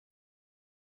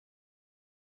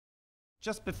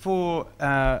Just before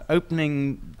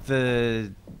opening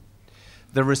the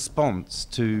response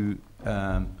to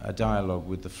a dialogue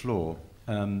with the floor,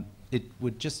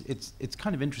 it's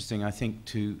kind of interesting, I think,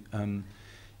 to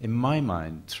in my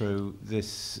mind throw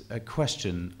this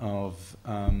question of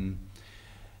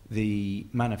the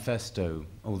manifesto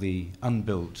or the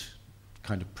unbuilt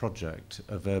kind of project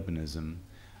of urbanism.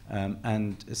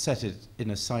 And set it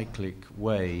in a cyclic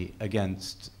way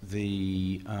against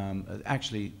the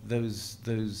actually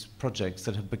those projects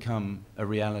that have become a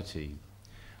reality.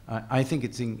 I think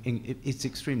it's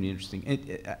extremely interesting.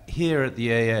 Here at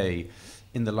the AA,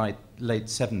 in the late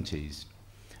 70s,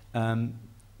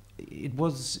 it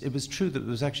was true that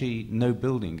there was actually no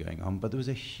building going on, but there was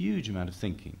a huge amount of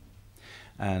thinking.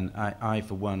 And I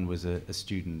for one, was a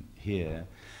student here,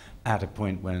 at a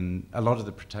point when a lot of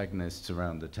the protagonists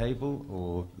around the table,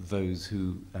 or those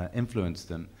who influenced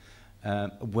them,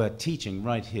 were teaching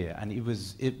right here, and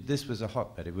this was a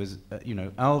hotbed. It was,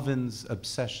 Alvin's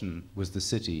obsession was the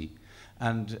city,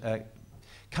 and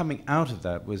coming out of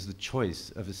that was the choice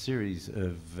of a series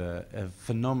of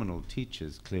phenomenal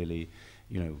teachers. Clearly,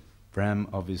 Brehm,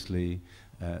 obviously,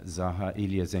 Zaha,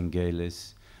 Ilya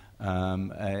Zengelis,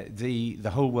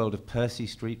 the whole world of Percy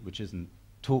Street, which isn't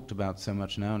talked about so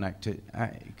much now, and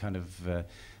kind of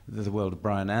the world of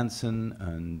Brian Anson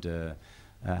and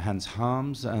Hans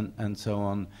Harms and so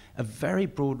on. A very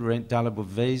broad range, Dalibor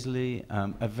Vesely,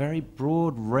 a very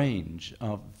broad range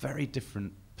of very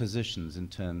different positions in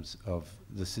terms of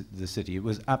the city. It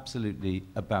was absolutely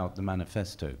about the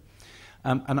manifesto.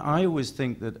 And I always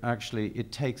think that actually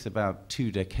it takes about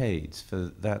 2 decades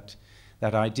for that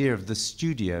idea of the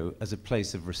studio as a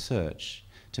place of research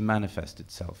to manifest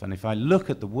itself. And if I look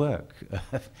at the work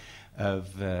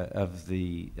of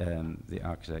the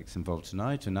architects involved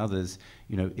tonight and others,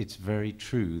 it's very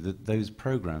true that those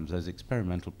programs, those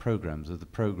experimental programs, are the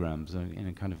programs in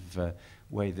a kind of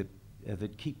way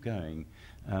that keep going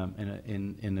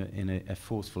in a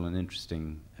forceful and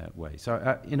interesting way.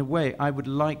 So in a way, I would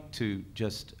like to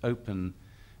just open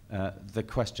the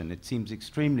question. It seems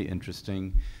extremely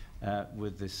interesting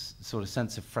with this sort of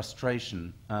sense of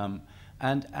frustration.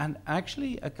 And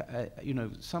actually,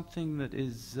 something that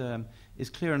is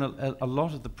clear in a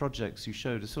lot of the projects you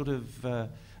showed, a sort of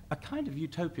a kind of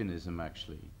utopianism,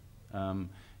 actually.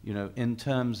 In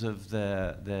terms of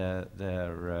their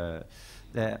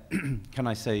can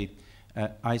I say,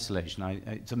 isolation.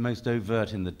 It's the most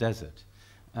overt in the desert.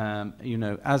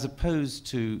 As opposed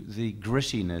to the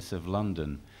grittiness of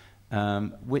London,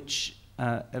 which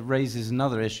raises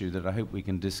another issue that I hope we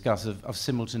can discuss of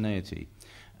simultaneity.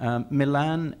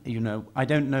 Milan, I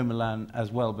don't know Milan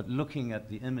as well, but looking at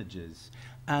the images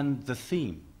and the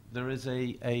theme, there is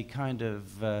a kind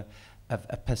of a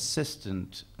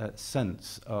persistent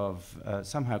sense of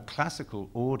somehow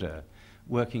classical order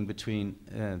working between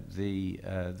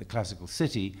the classical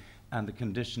city and the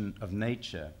condition of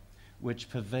nature, which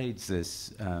pervades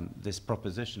this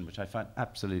proposition, which I find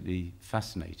absolutely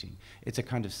fascinating. It's a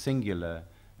kind of singular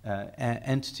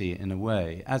entity in a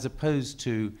way, as opposed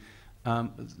to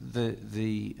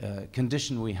the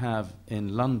condition we have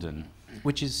in London,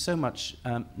 which is so much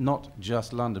not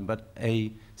just London, but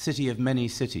a city of many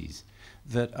cities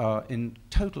that are in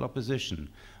total opposition.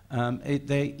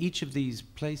 Each of these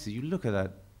places, you look at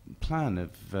that plan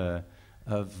of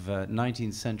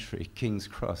 19th century King's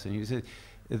Cross, and you say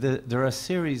there are a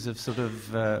series of sort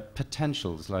of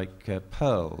potentials like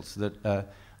pearls that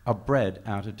are bred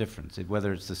out of difference,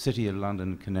 whether it's the city of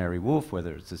London, Canary Wharf,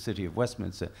 whether it's the city of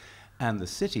Westminster, and the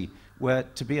city, where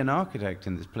to be an architect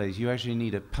in this place, you actually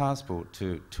need a passport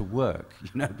to work,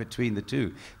 between the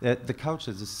two. The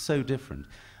cultures are so different.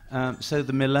 So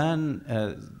the Milan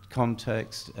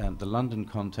context, the London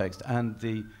context, and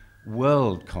the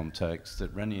world context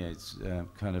that Reinier's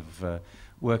kind of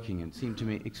working in seem to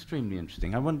me extremely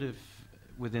interesting. I wonder if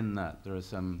within that there are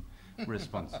some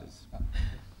responses.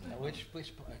 Which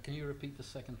can you repeat the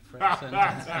second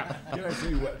sentence? Can I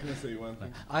say one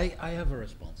thing? I have a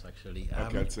response, actually.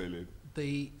 Okay, say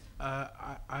it.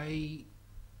 I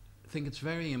think it's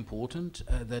very important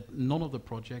that none of the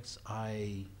projects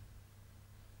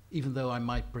even though I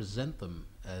might present them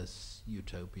as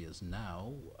utopias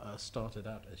now, started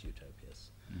out as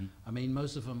utopias. Mm-hmm. I mean,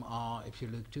 most of them are, if you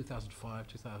look 2005,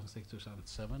 2006,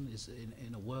 2007, is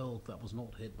in a world that was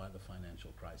not hit by the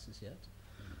financial crisis yet.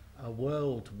 A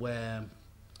world where,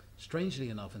 strangely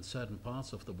enough, in certain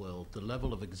parts of the world, the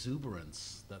level of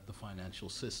exuberance that the financial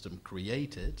system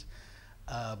created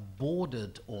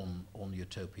bordered on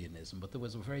utopianism, but there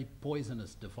was a very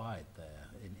poisonous divide there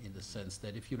in the sense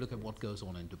that if you look at what goes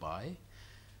on in Dubai,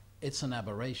 it's an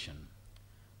aberration.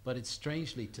 But it's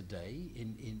strangely today,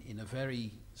 in a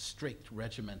very strict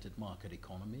regimented market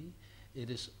economy, it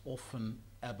is often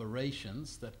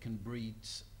aberrations that can breed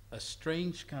a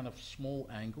strange kind of small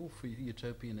angle for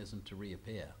utopianism to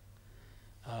reappear.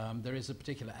 There is a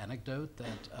particular anecdote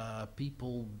that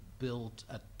people built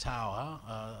a tower.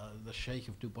 The Sheikh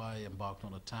of Dubai embarked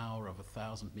on a tower of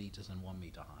 1,000 meters and 1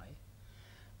 meter high,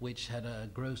 which had a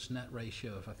gross net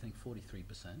ratio of, I think,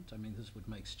 43%. I mean, this would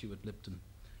make Stuart Lipton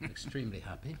extremely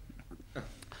happy.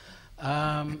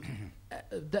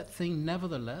 That thing,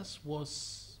 nevertheless,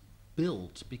 was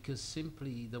built because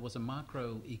simply there was a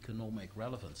macroeconomic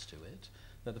relevance to it.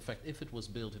 That the fact, if it was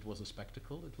built, it was a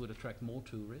spectacle. It would attract more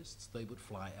tourists. They would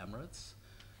fly Emirates.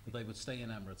 They would stay in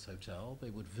Emirates Hotel. They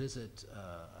would visit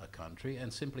a country,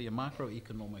 and simply a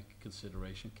macroeconomic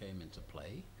consideration came into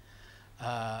play,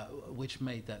 which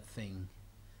made that thing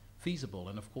feasible.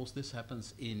 And of course, this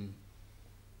happens in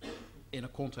a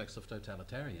context of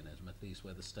totalitarianism, at least,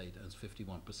 where the state owns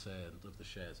 51% of the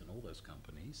shares in all those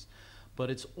companies. But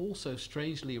it's also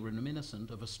strangely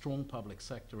reminiscent of a strong public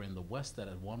sector in the West that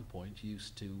at one point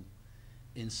used to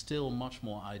instill much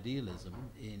more idealism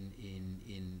in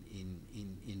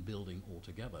building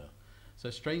altogether. So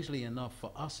strangely enough,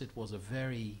 for us, it was a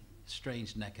very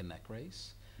strange neck-and-neck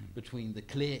race between the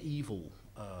clear evil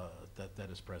that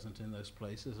is present in those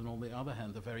places, and on the other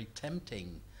hand, the very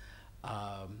tempting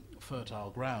fertile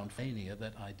ground for Reinier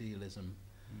that idealism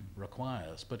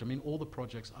requires. But I mean, all the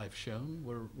projects I've shown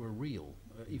were real,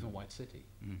 even White City.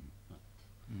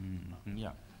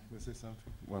 Yeah. Can I say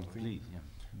something? One thing? Please, yeah.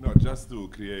 No, just to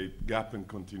create gap and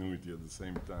continuity at the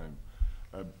same time.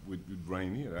 With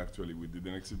Reinier, actually, we did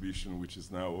an exhibition which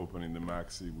is now open in the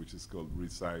Maxi, which is called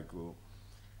Recycle.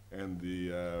 And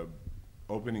the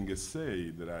opening essay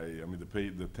that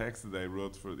the text that I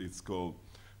wrote for it's called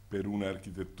Per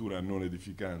un'architettura non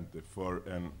edificante, for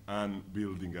an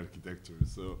unbuilding architecture.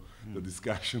 So the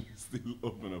discussion is still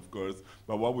open, of course.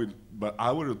 But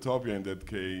our utopia in that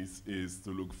case is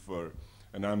to look for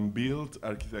an unbuilt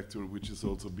architecture which is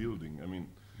also building. I mean,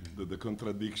 the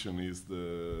contradiction is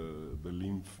the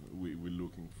lymph we're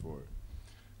looking for.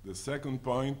 The second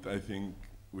point, I think,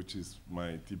 which is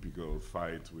my typical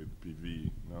fight with PV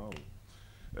now,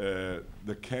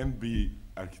 there can't be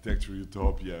architecture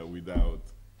utopia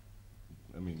without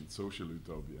social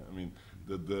utopia. I mean,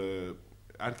 the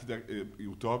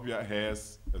utopia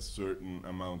has a certain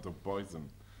amount of poison,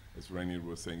 as Reinier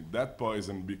was saying. That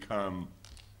poison becomes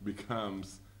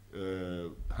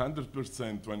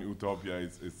 100% when utopia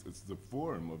is the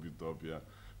form of utopia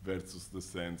versus the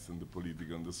sense and the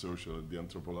political and the social and the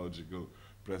anthropological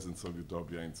presence of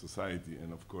utopia in society.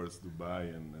 And of course,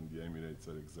 Dubai and the Emirates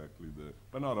are exactly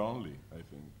but not only, I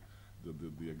think,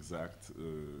 the exact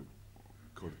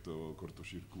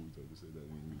cortocircuito, to say that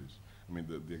in English. I mean,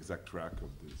 the exact track of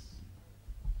this.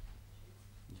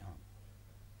 Yeah.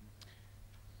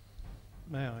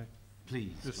 May I?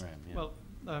 Please, Just, Graham, yeah. well,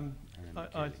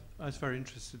 I was very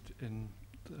interested in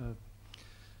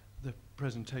the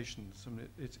presentations. I mean,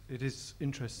 it is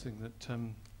interesting that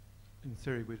in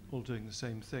theory we're all doing the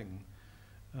same thing,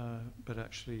 but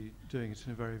actually doing it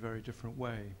in a very, very different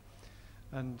way.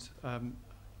 And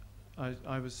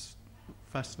I was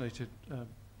fascinated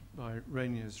by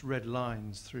Reinier's red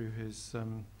lines through his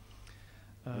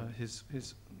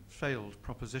failed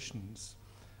propositions,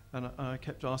 and I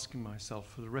kept asking myself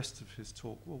for the rest of his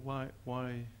talk, well,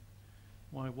 why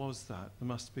was that? There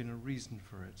must have been a reason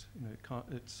for it. You know, it can't.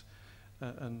 It's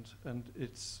and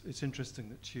it's interesting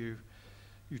that you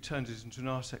turned it into an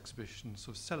art exhibition,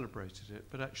 sort of celebrated it,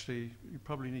 but actually you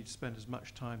probably need to spend as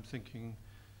much time thinking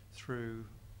through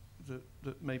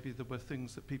that maybe there were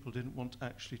things that people didn't want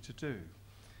actually to do.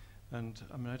 And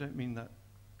I mean, I don't mean that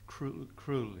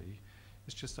cruelly.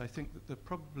 It's just I think that there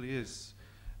probably is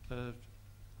a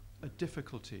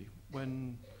difficulty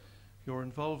when you're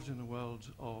involved in a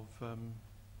world of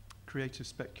creative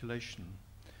speculation,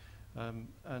 and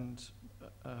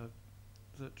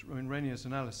that Reinier's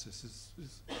analysis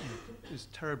is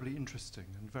terribly interesting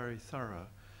and very thorough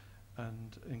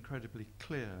and incredibly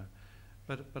clear.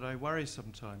 But I worry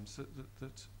sometimes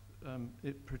that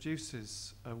it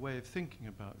produces a way of thinking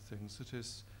about things that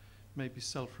is maybe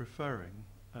self-referring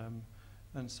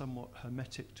and somewhat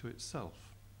hermetic to itself.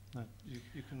 Now,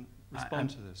 you can respond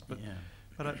to this, but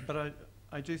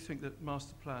I do think that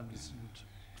master plans and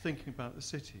thinking about the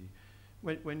city,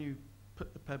 when you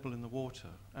put the pebble in the water,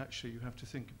 actually you have to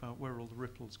think about where all the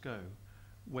ripples go,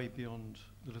 way beyond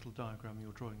the little diagram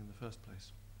you're drawing in the first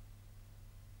place.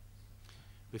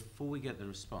 Before we get the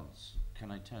response, can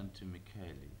I turn to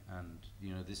Michèle and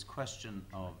this question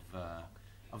of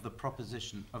the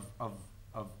proposition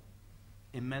of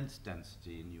immense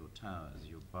density in your towers,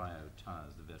 your bio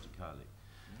towers, the verticali,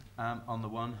 on the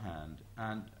one hand,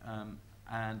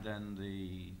 and then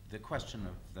the question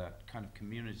of that kind of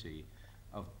community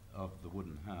of the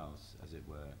wooden house, as it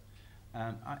were.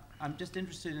 I'm just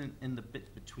interested in the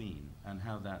bit between and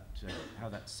how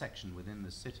that section within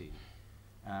the city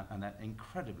and that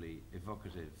incredibly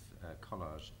evocative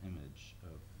collage image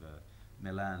of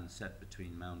Milan set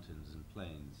between mountains and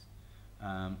plains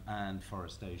and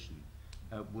forestation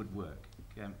would work.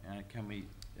 Can we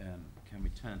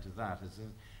turn to that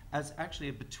as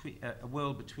actually a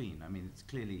world between? I mean, it's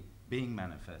clearly being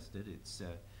manifested.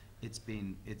 It's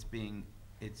been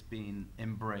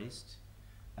embraced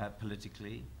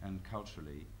politically and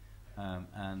culturally,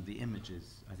 and the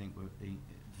images I think were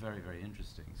very, very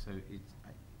interesting. So it's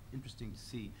interesting to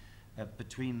see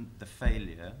between the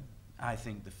failure, I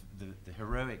think the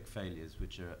heroic failures,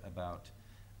 which are about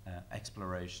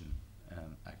exploration,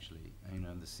 actually,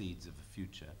 and the seeds of the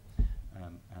future,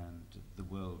 and the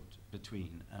world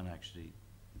between, and actually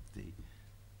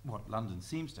what London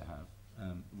seems to have,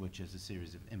 which is a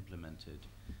series of implemented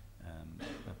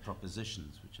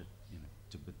propositions, which are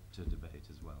to debate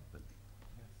as well. But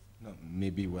no,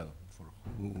 maybe for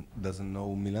who doesn't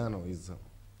know, Milano is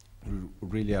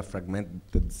really a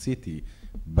fragmented city,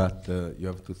 but you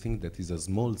have to think that it's a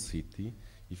small city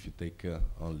if you take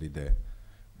only the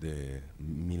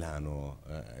Milano,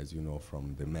 as you know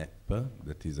from the map,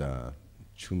 that is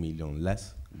 2 million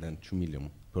less than 2 million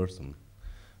person,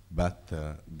 but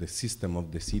the system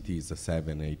of the city is a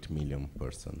 7-8 million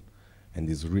person, and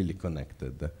is really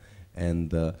connected. And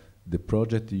the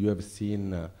project you have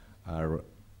seen are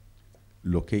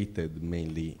located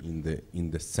mainly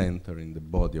in the center, in the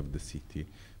body of the city,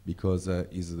 because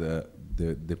is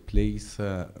the place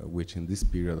which in this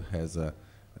period has a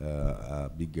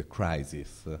big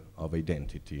crisis of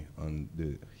identity on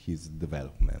his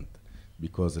development,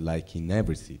 because like in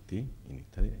every city in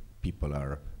Italy, people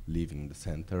are leaving the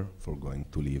center for going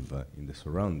to live in the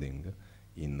surrounding,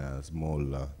 in small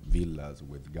villas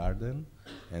with garden,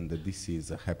 and this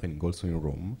is happening also in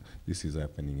Rome. This is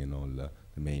happening in all the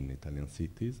main Italian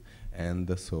cities,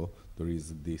 and so there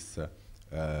is this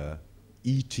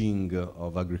eating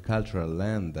of agricultural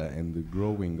land and the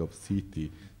growing of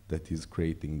city that is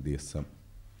creating this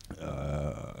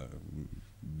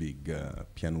big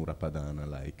pianura padana,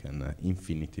 like an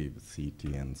infinitive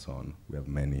city and so on. We have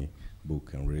many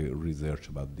books and research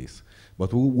about this.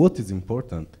 But what is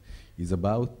important is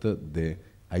about the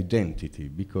identity,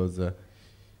 because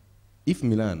if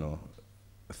Milano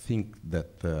think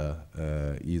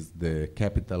that is the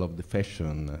capital of the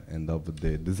fashion and of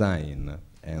the design,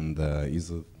 and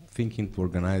is thinking to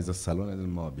organize a Salone del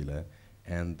Mobile,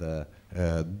 and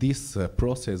this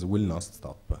process will not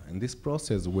stop, and this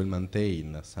process will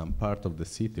maintain some part of the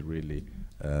city really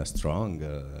strong,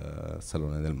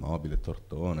 Salone del Mobile,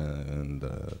 Tortone, and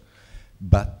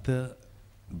but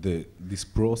this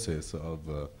process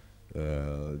of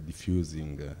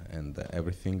diffusing and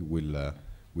everything will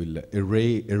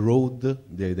erode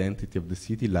the identity of the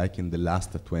city, like in the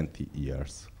last 20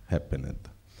 years happened.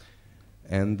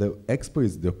 And the Expo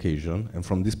is the occasion, and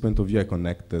from this point of view I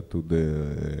connected to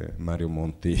the Mario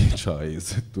Monti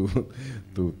choice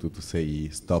to say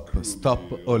stop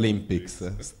Olympics,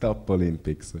 stop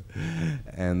Olympics.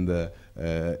 And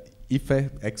if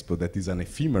Expo, that is an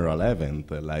ephemeral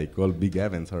event, like all big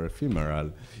events are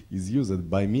ephemeral, is used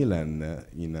by Milan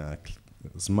in a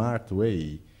smart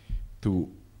way to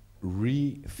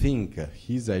rethink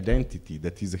his identity,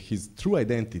 that is his true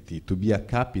identity, to be a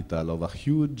capital of a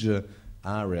huge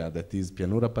area that is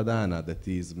Pianura Padana, that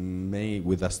is made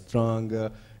with a strong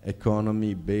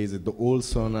economy based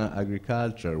also on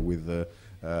agriculture, with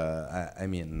I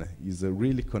mean, is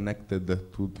really connected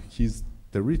to his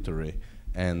territory,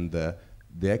 and the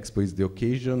Expo is the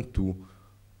occasion to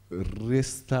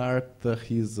restart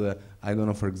his, I don't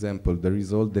know, for example, there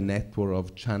is all the network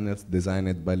of channels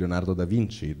designed by Leonardo da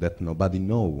Vinci that nobody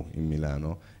know in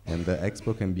Milano, and the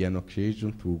Expo can be an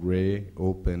occasion to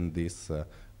reopen this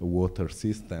water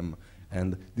system,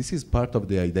 and this is part of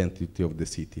the identity of the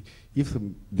city. If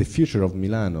the future of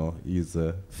Milano is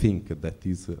think that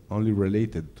is only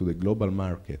related to the global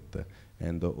market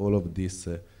and all of this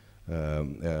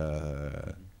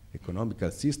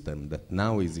economical system that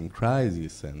now is in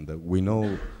crisis, and we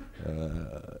know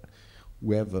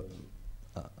we have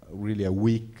really a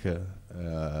weak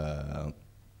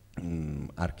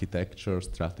architecture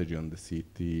strategy on the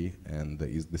city, and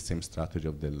is the same strategy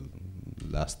of the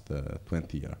last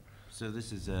 20 years. So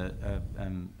this is a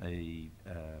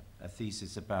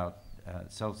thesis about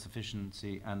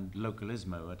self-sufficiency and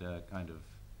localismo at a kind of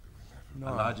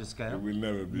A larger scale? It will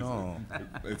never be. No.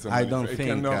 It's I don't it think,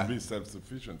 cannot be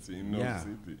self-sufficiency in no yeah.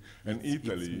 city. And It's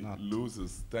Italy not.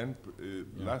 loses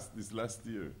this last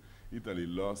year. Italy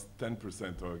lost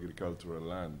 10% of agricultural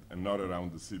land, and not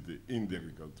around the city, in the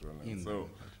agricultural land. So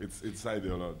it's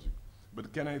ideological.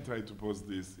 But can I try to pose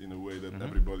this in a way that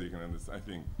everybody can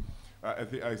understand?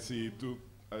 I see two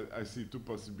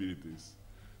possibilities.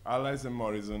 Allies and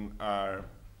Morrison are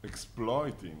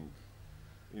exploiting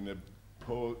in the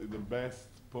best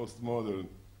postmodern,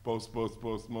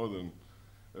 postmodern,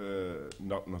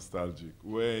 not nostalgic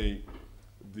way,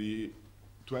 the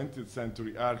 20th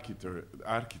century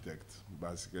architect,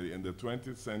 basically, and the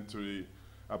 20th century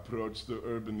approach to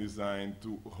urban design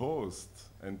to host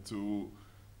and to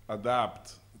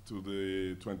adapt to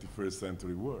the 21st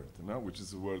century world, which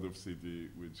is a world of city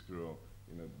which grow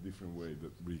in a different way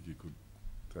that Ricky could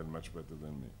tell much better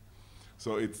than me.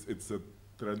 So it's a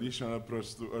traditional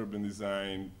approach to urban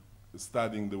design,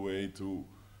 studying the way to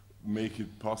make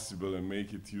it possible and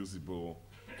make it usable,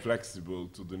 flexible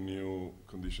to the new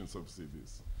conditions of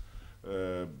cities.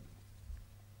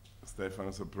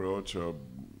 Stefano's approach,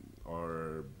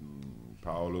 or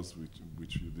Paolo's,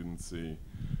 which you didn't see,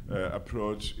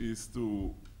 approach is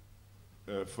to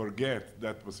forget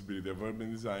that possibility of urban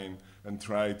design and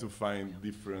try to find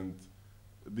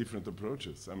different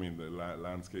approaches. I mean, the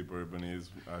landscape urbanism,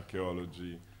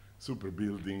 archaeology, super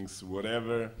buildings,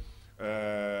 whatever,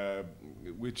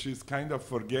 which is kind of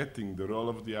forgetting the role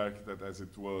of the architect as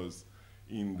it was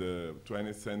in the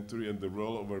 20th century and the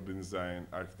role of urban design,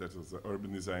 architects as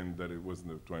urban design that it was in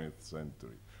the 20th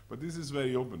century. But this is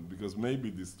very open, because maybe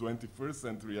this 21st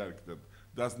century architect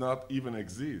does not even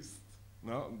exist.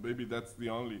 No, maybe that's the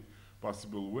only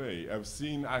possible way. I've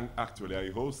seen, actually I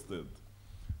hosted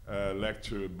a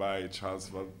lecture by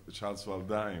Charles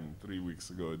Waldheim 3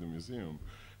 weeks ago at the museum,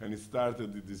 and it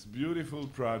started with this beautiful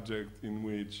project in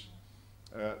which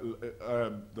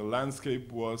the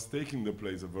landscape was taking the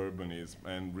place of urbanism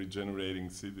and regenerating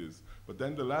cities. But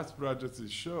then the last projects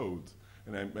it showed,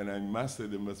 and I must say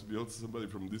there must be also somebody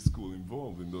from this school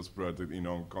involved in those projects in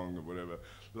Hong Kong or whatever.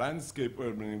 Landscape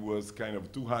urbanism was kind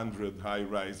of 200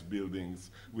 high-rise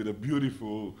buildings with a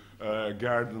beautiful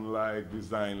garden-like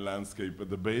design landscape at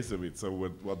the base of it. So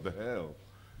what the hell?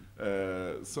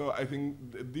 So I think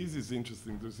this is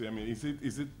interesting to see. I mean,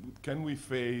 can we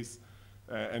face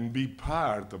and be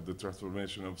part of the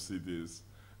transformation of cities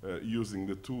using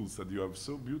the tools that you have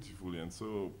so beautifully and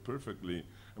so perfectly?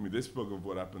 I mean, they spoke of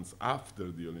what happens after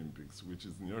the Olympics, which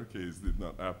is in your case did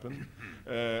not happen.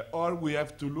 Or we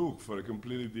have to look for a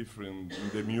completely different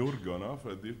demiurgo, no?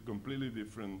 For a completely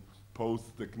different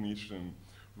post-technician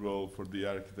role for the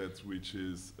architects, which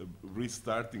is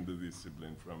restarting the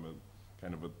discipline from a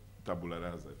kind of a tabula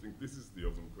rasa. I think this is the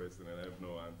open question, and I have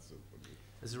no answer for this.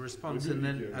 As a response, and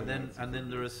then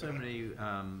there are so many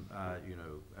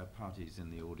parties in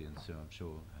the audience who I'm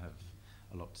sure have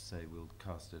a lot to say. We'll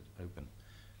cast it open.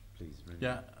 Please. Reinier.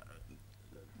 Yeah,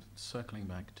 circling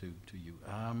back to you.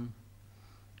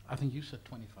 I think you said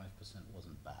 25%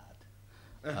 wasn't bad.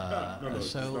 No,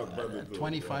 so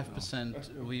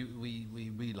 25%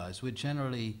 we realize we're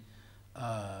generally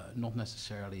not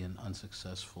necessarily an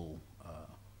unsuccessful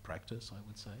practice, I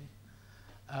would say.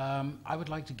 I would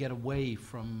like to get away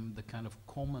from the kind of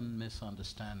common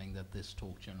misunderstanding that this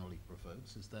talk generally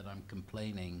provokes, is that I'm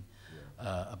complaining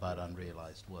about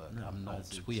unrealized work. No, I'm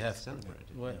not. We have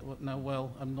celebrated.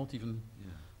 I'm not even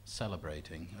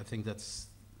celebrating. I think that's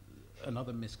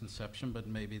another misconception, but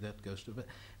maybe that goes to. But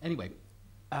anyway,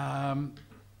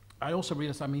 I also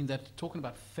realize, that talking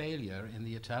about failure in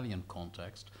the Italian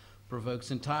context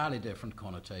provokes entirely different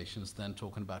connotations than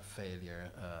talking about failure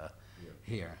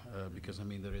here, because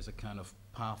there is a kind of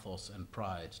pathos and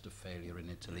pride to failure in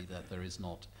Italy that there is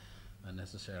not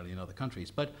necessarily in other countries.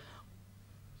 But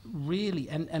really,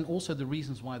 and also the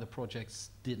reasons why the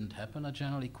projects didn't happen are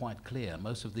generally quite clear.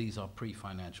 Most of these are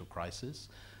pre-financial crisis.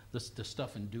 The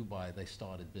stuff in Dubai they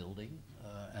started building,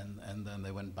 and then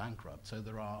they went bankrupt. So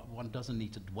one doesn't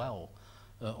need to dwell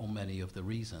on many of the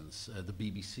reasons. The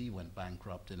BBC went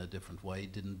bankrupt in a different way,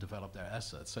 didn't develop their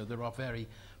assets. So there are very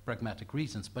pragmatic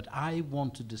reasons. But I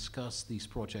want to discuss these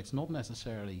projects not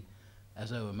necessarily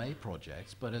as OMA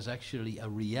projects, but as actually a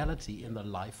reality in the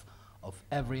life of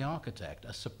every architect,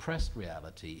 a suppressed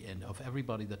reality of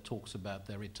everybody that talks about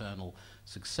their eternal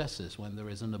successes, when there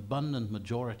is an abundant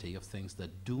majority of things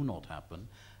that do not happen.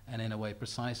 And in a way,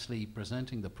 precisely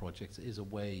presenting the projects is a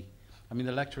way.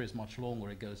 The lecture is much longer.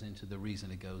 It goes into the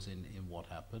reason it goes in what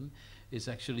happened, is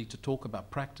actually to talk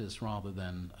about practice rather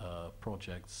than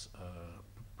projects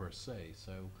per se.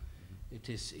 So it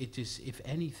is, if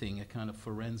anything, a kind of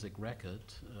forensic record,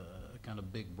 a kind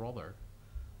of big brother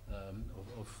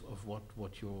of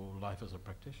what your life as a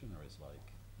practitioner is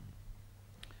like.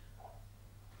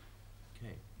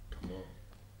 Okay. Come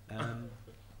on.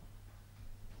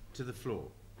 To the floor.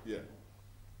 Yeah.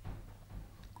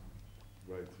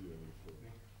 Right here on the floor.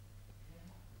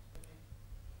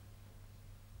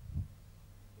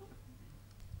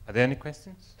 Are there any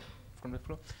questions from the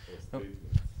floor? Or No.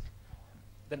 statements.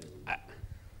 Then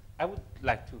I would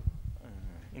like to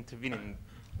intervene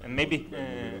and maybe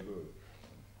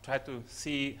try to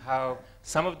see how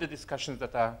some of the discussions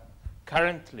that are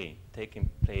currently taking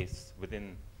place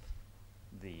within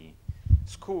the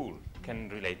school can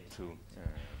relate to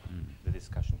the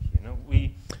discussion here. You know,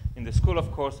 we in the school,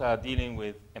 of course, are dealing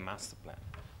with a master plan.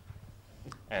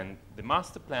 And the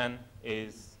master plan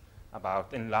is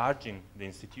about enlarging the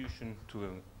institution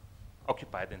to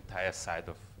occupy the entire side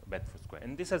of Bedford Square.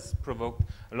 And this has provoked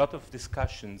a lot of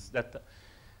discussions that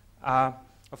are,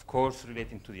 of course,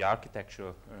 relating to the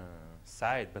architectural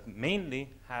side, but mainly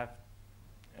have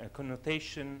a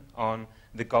connotation on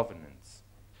the governance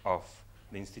of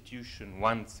the institution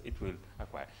once it will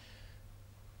acquire.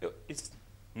 It's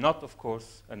not, of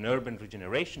course, an urban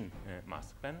regeneration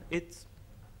master plan. It's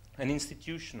an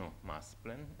institutional master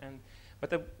plan.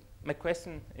 But my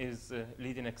question is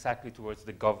leading exactly towards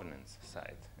the governance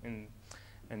side. And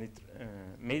it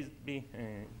maybe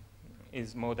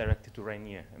is more directed to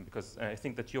Reinier, because I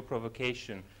think that your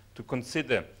provocation to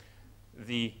consider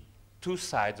the two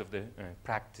sides of the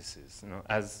practices, you know,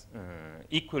 as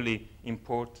equally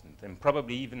important, and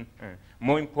probably even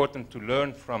more important to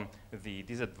learn from the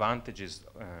disadvantages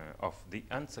of the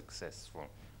unsuccessful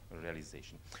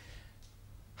realization.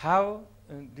 How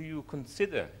do you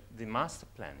consider the master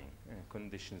planning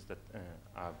conditions that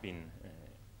are being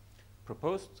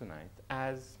proposed tonight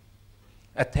as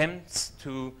attempts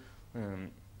to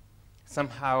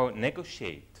somehow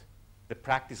negotiate the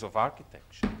practice of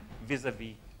architecture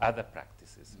vis-a-vis other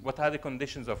practices? What are the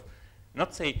conditions of,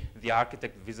 not say the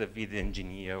architect vis-a-vis the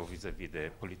engineer or vis-a-vis the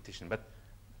politician, but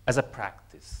as a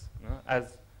practice, you know,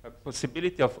 as a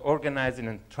possibility of organizing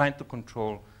and trying to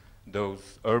control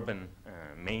those urban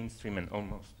mainstream and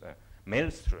almost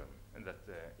maelstrom that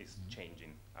is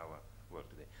changing our world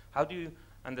today? How do you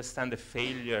understand the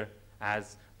failure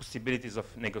as possibilities of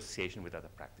negotiation with other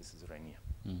practices, Reinier?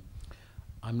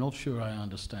 I'm not sure I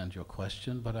understand your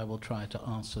question, but I will try to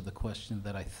answer the question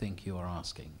that I think you are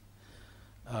asking.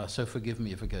 So forgive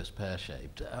me if it goes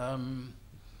pear-shaped.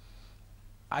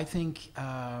 I think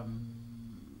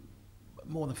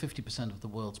more than 50% of the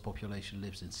world's population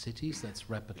lives in cities. That's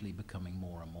rapidly becoming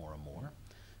more and more and more.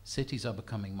 Cities are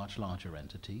becoming much larger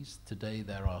entities. Today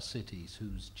there are cities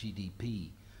whose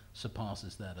GDP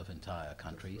surpasses that of entire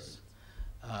countries.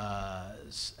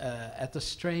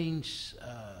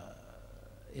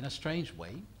 In a strange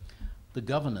way, the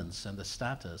governance and the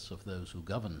status of those who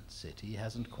govern city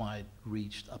hasn't quite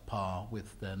reached a par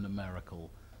with their numerical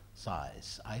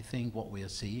size. I think what we are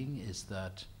seeing is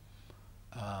that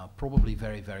probably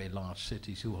very, very large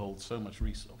cities who hold so much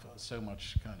so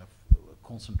much kind of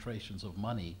concentrations of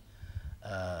money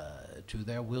to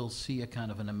there will see a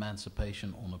kind of an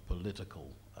emancipation on a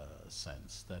political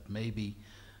sense, that maybe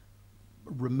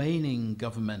remaining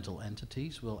governmental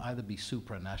entities will either be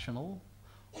supranational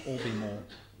or be more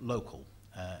local.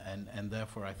 And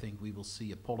therefore I think we will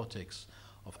see a politics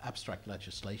of abstract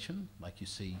legislation, like you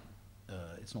see,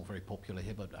 it's not very popular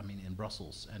here, but I mean in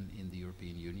Brussels and in the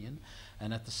European Union.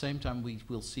 And at the same time we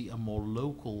will see a more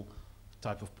local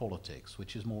type of politics,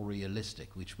 which is more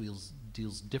realistic, which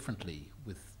deals differently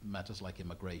with matters like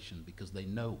immigration, because they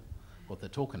know what they're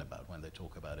talking about when they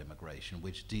talk about immigration,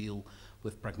 which deal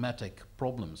with pragmatic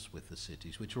problems with the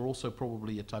cities, which are also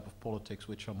probably a type of politics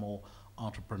which are more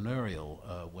entrepreneurial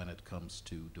when it comes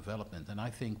to development. And I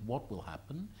think what will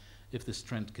happen if this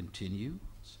trend continues,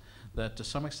 that to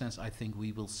some extent I think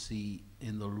we will see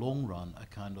in the long run a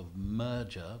kind of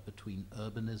merger between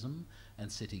urbanism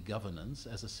and city governance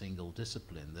as a single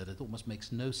discipline, that it almost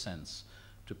makes no sense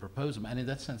to propose them. And in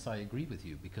that sense I agree with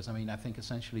you, because I mean I think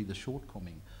essentially the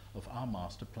shortcoming of our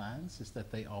master plans is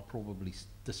that they are probably,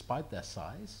 despite their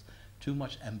size, too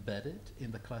much embedded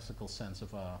in the classical sense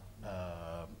of our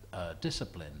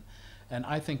discipline. And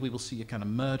I think we will see a kind of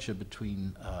merger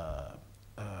between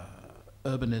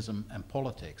urbanism and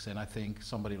politics, and I think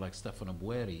somebody like Stefano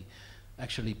Boeri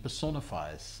actually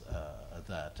personifies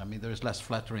that. I mean, there's less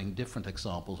flattering different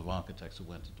examples of architects who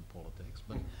went into politics,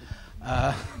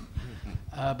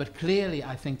 but clearly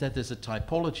I think that there's a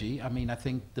typology. I mean, I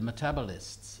think the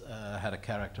metabolists had a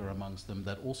character amongst them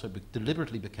that also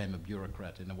deliberately became a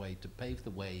bureaucrat in a way to pave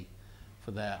the way for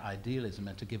their idealism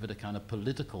and to give it a kind of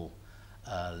political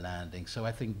landing. So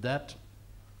I think that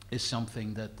is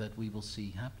something that we will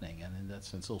see happening, and in that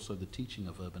sense also the teaching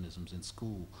of urbanisms in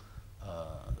school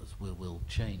will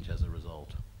change as a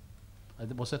result.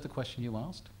 Was that the question you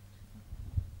asked?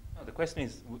 No, the question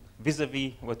is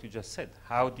vis-a-vis what you just said.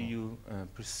 How do you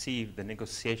perceive the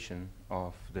negotiation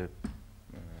of the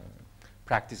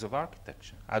practice of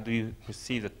architecture? How do you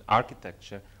perceive that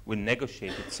architecture will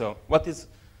negotiate it? So what is,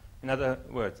 in other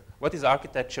words, what is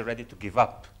architecture ready to give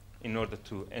up in order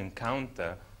to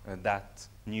encounter that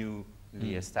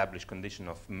newly established condition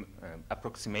of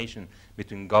approximation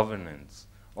between governance,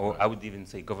 or I would even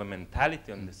say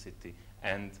governmentality on the city,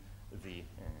 and the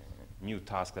new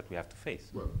task that we have to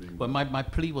face? Well, my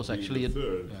plea was actually...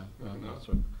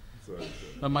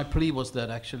 my plea was that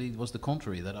actually it was the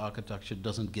contrary, that architecture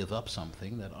doesn't give up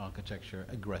something, that architecture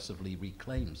aggressively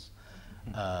reclaims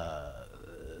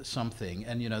something.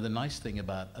 And you know, the nice thing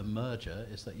about a merger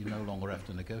is that you no longer have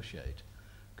to negotiate,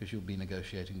 because you'll be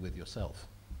negotiating with yourself,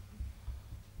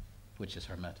 which is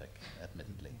hermetic,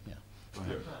 admittedly. Yeah.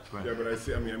 Yeah, but I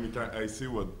see. I see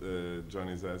what John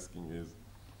is asking is,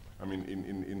 I mean,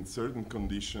 in certain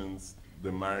conditions,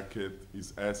 the market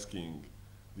is asking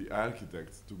the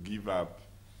architects to give up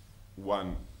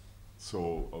one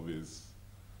soul of his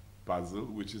puzzle,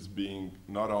 which is being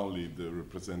not only the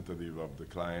representative of the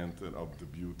client and of the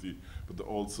beauty, but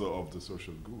also of the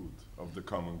social good, of the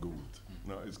common good.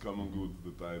 No, is common good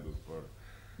the title for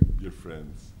your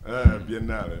friends?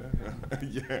 Biennale.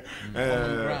 Yeah.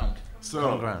 Common ground.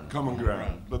 So common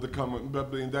ground. But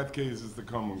in that case, it's the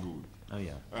common good. Oh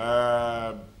yeah.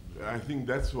 I think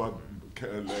that's what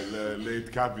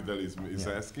late capitalism is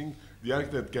asking. The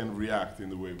architect can react in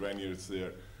the way Reinier is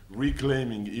there,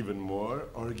 reclaiming even more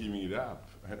or giving it up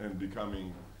and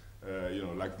becoming, you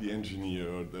know, like the engineer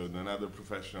or another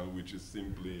professional, which is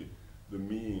simply the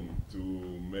mean to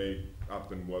make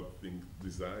happen what things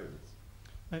desires.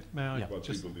 May I what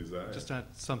people desire. just add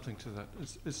something to that?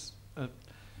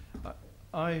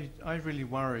 I really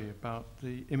worry about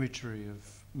the imagery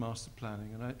of master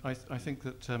planning, and I think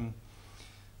that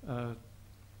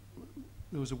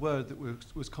there was a word that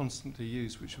was constantly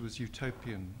used, which was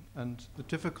utopian, and the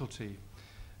difficulty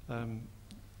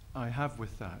I have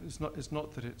with that is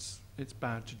not that it's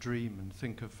bad to dream and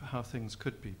think of how things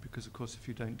could be, because of course if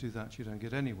you don't do that you don't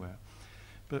get anywhere.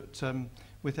 But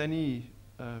with any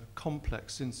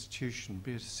complex institution,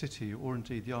 be it a city or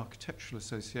indeed the Architectural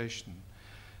Association,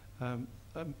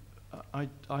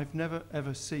 I've never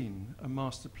ever seen a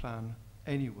master plan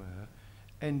anywhere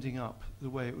ending up the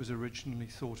way it was originally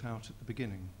thought out at the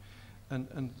beginning.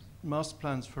 And master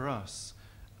plans for us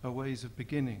are ways of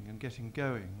beginning and getting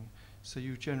going, so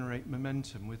you generate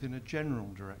momentum within a general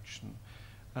direction.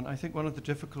 And I think one of the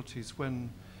difficulties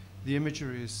when the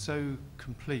imagery is so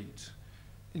complete,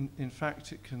 in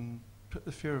fact it can put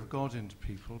the fear of God into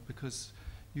people, because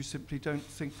you simply don't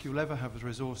think you'll ever have the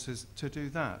resources to do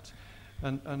that.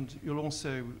 And you'll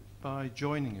also, by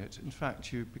joining it, in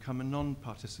fact you become a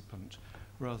non-participant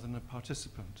rather than a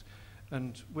participant.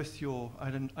 And with your,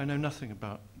 I know nothing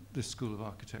about this school of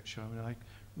architecture. I mean, I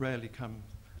rarely come,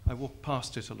 I walk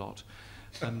past it a lot.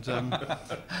 And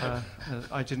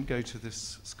I didn't go to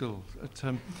this school.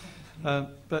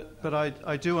 But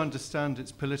I do understand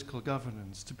its political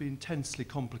governance to be intensely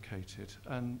complicated,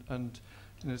 and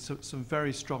you know, some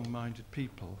very strong-minded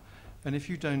people. And if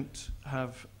you don't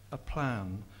have a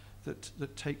plan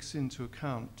that takes into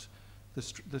account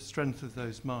the strength of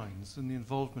those minds and the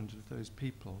involvement of those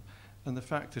people, and the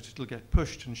fact that it'll get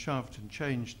pushed and shoved and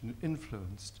changed and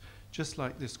influenced, just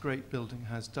like this great building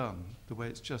has done, the way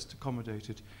it's just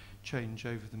accommodated change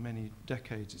over the many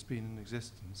decades it's been in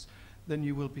existence, then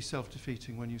you will be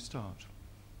self-defeating when you start.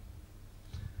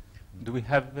 Do we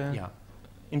have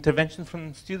intervention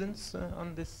from students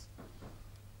on this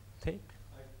take?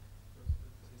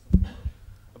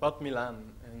 About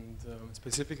Milan, and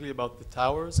specifically about the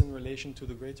towers in relation to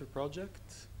the greater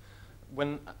project.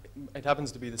 When it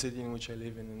happens to be the city in which I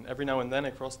live in, and every now and then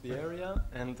I cross the area,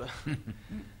 and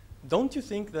don't you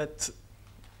think that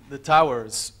the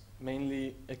towers,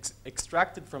 mainly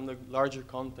extracted from the larger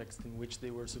context in which they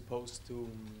were supposed to,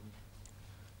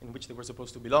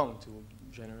 belong to,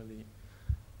 generally,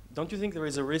 don't you think there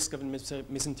is a risk of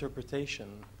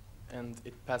misinterpretation, and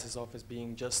it passes off as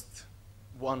being just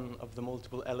one of the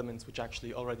multiple elements which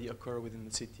actually already occur within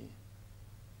the city,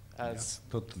 as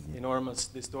enormous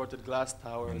distorted glass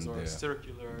towers or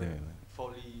circular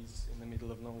follies in the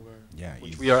middle of nowhere,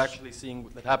 which we are actually seeing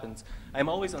that happens. I'm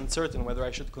always uncertain whether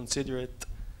I should consider it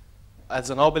as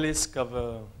an obelisk of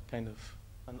a kind of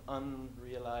an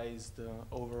unrealized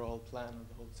overall plan of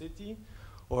the whole city,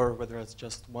 or whether it's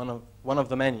just one of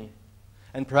the many.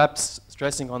 and perhaps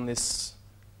stressing on this,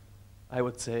 I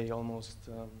would say almost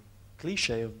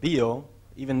cliche of bio,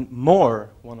 even more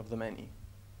one of the many.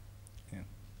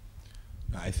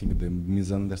 I think the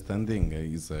misunderstanding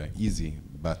is easy,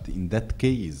 but in that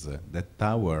case, that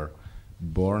tower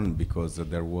born because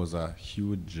there was a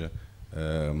huge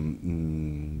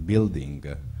building,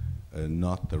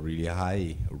 not really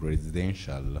high,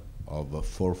 residential of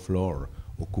 4 floors,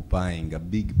 occupying a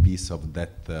big piece of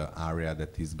that area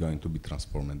that is going to be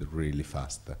transformed really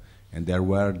fast. And there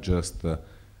were just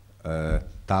a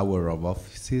tower of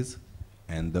offices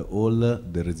and all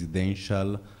the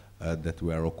residential that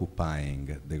were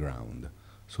occupying the ground.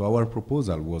 So our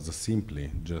proposal was simply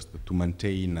just to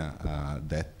maintain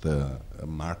that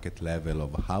market level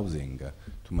of housing,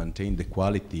 to maintain the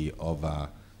quality of a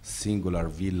singular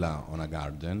villa on a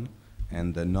garden,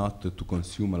 and not to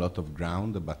consume a lot of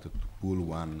ground, but to pull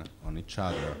one on each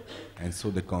other. And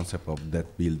so the concept of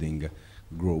that building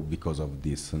grew because of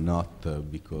this, not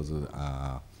because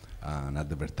an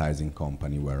advertising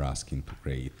company were asking to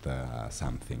create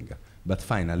something. But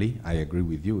finally, I agree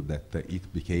with you that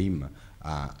it became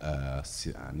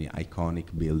an iconic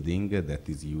building that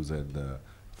is used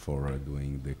for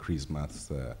doing the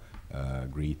Christmas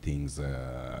greetings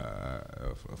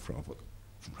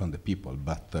from the people.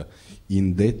 But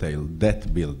in detail,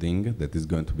 that building that is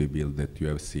going to be built that you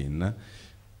have seen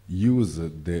use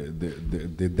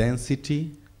the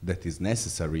density that is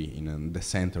necessary in the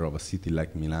center of a city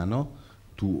like Milano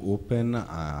to open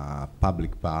a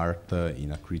public part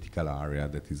in a critical area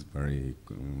that is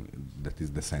that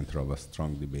is the center of a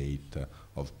strong debate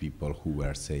of people who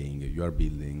were saying you are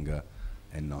building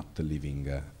and not leaving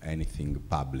anything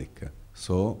public.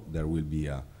 So there will be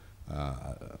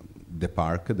the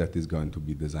park that is going to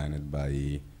be designed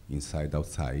by Inside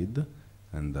Outside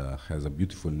and has a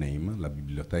beautiful name, La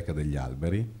Biblioteca degli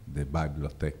Alberi, the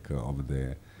bibliothèque of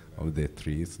the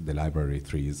trees, the library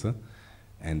trees.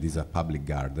 And is a public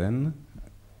garden,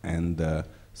 and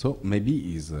so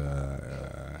maybe is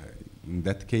in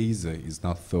that case is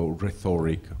not so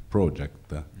rhetoric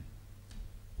project.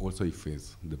 Also, if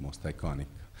it's the most iconic.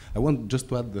 I want just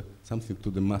to add something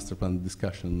to the master plan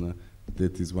discussion.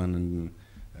 That is one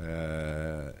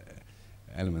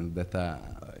element that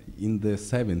in the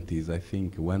 70s, I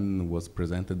think, when was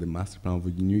presented the master plan of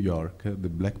New York, the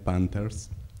Black Panthers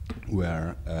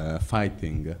were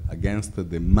fighting against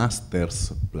the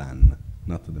master's plan,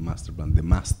 not the master plan, the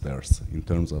masters in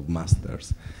terms of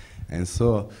masters. And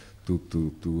so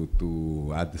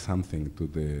to add something to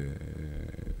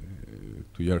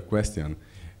your question,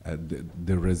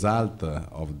 the result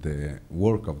of the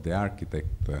work of the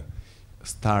architect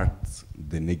starts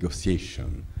the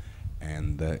negotiation,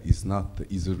 and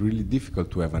is really difficult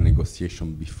to have a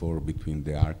negotiation between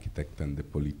the architect and the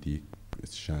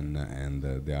politician and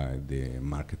the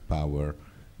market power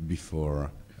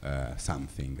before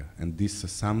something. And this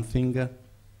something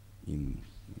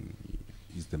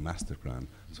is the master plan.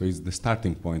 So it's the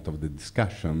starting point of the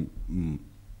discussion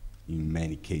in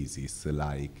many cases,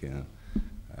 like in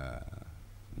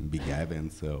big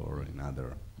events or in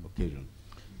other occasions.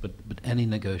 But any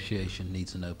negotiation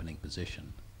needs an opening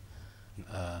position.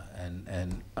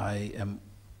 And I am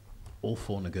all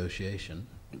for negotiation,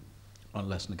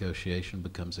 unless negotiation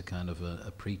becomes a kind of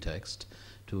a pretext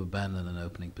to abandon an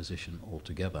opening position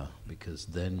altogether, because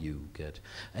then you get...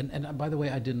 And by the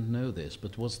way, I didn't know this,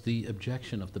 but was the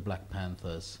objection of the Black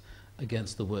Panthers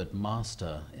against the word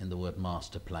master in the word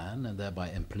master plan, and thereby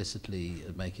implicitly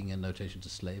making a notation to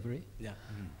slavery? Yeah.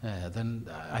 Then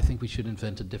I think we should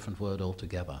invent a different word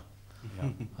altogether.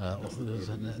 Yeah. There's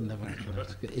a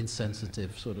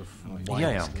insensitive sort of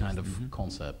Yeah. kind of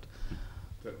concept.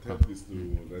 Tell this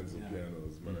to Renzo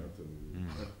Piano's Manhattan.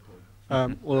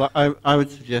 Well, I would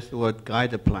suggest the word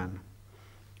guider plan.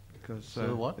 Because,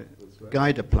 So what?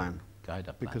 Guider plan.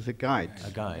 Guide-up plan. Because it guides.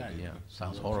 A guide, yeah.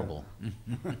 Sounds horrible.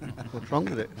 What's wrong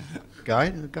with it?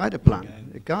 Guider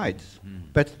plan. It guides.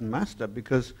 Better than master,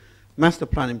 because master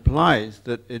plan implies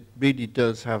that it really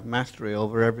does have mastery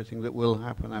over everything that will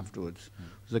happen afterwards.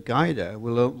 The guider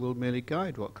will merely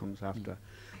guide what comes after.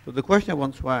 But the question I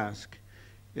want to ask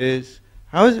is,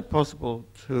 how is it possible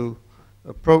to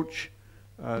approach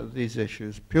these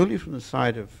issues purely from the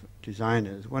side of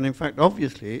designers, when in fact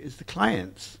obviously it's the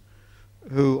clients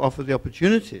who offer the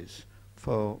opportunities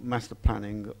for master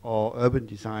planning or urban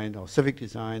design or civic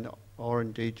design or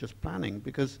indeed just planning?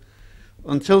 Because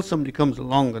until somebody comes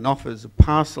along and offers a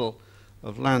parcel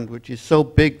of land which is so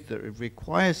big that it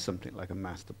requires something like a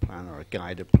master plan or a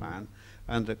guided plan,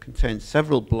 and that contains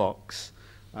several blocks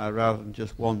rather than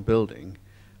just one building,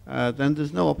 then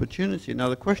there's no opportunity. Now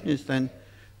the question is then,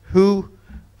 who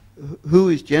who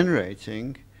is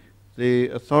generating the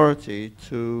authority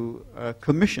to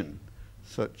commission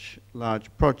such large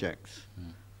projects?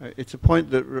 It's a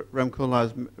point that Rem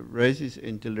Koolhaas raises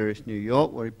in Delirious New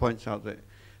York, where he points out that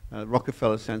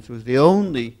Rockefeller Center was the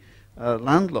only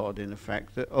landlord, in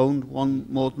effect, that owned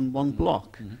more than one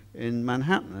block in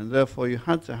Manhattan, and therefore you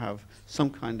had to have some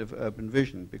kind of urban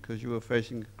vision because you were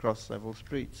facing across several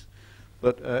streets.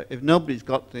 But if nobody's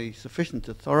got the sufficient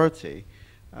authority,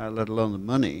 let alone the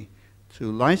money,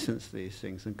 to license these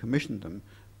things and commission them,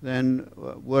 then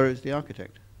where is the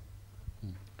architect?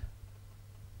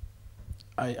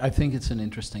 I think it's an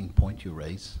interesting point you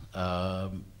raise.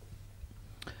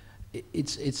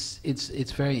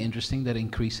 It's very interesting that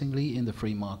increasingly in the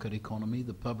free market economy,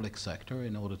 the public sector,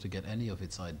 in order to get any of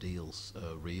its ideals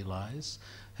realized,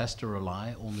 has to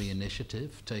rely on the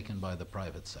initiative taken by the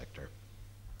private sector.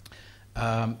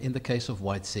 In the case of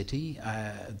White City,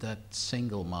 that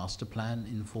single master plan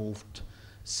involved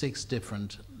 6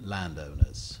 different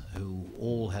landowners who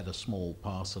all had a small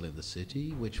parcel in the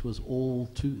city, which was all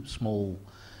too small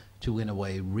to, in a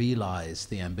way, realize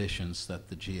the ambitions that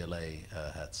the GLA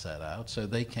had set out. So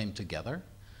they came together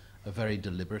very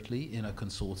deliberately in a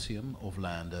consortium of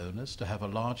landowners to have a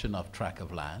large enough tract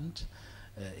of land,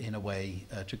 in a way,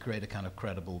 to create a kind of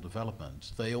credible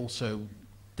development. They also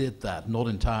did that not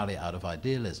entirely out of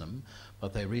idealism,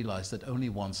 but they realized that only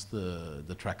once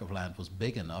the tract of land was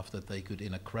big enough that they could,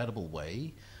 in a credible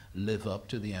way, live up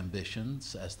to the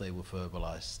ambitions as they were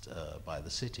verbalized by the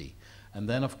city. And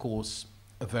then, of course,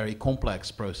 a very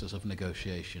complex process of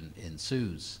negotiation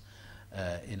ensues,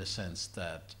 in a sense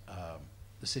that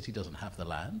the city doesn't have the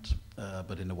land,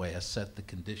 but in a way has set the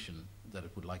condition that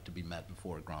it would like to be met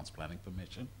before it grants planning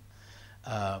permission.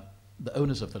 The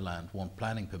owners of the land want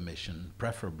planning permission,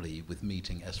 preferably with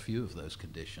meeting as few of those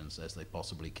conditions as they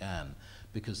possibly can,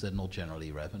 because they're not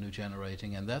generally revenue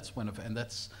generating, and that's when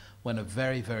a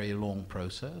very, very long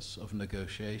process of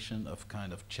negotiation, of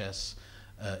kind of chess,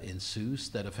 ensues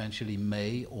that eventually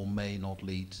may or may not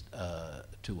lead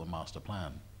to a master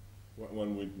plan.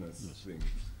 One witness thing.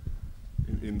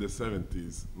 In the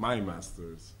 70s, my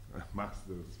master's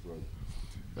program,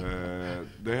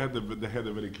 they had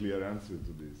a very clear answer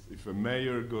to this. If a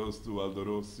mayor goes to Aldo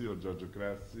Rossi or Giorgio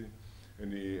Crassi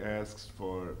and he asks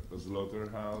for a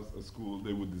slaughterhouse, a school,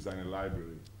 they would design a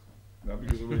library. Now,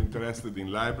 because they were interested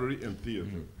in library and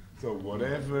theater. So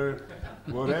whatever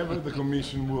the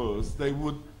commission was, they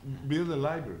would build a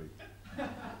library.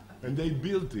 And they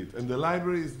built it, and the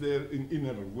library is there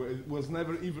it was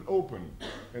never even open,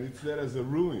 and it's there as a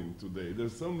ruin today.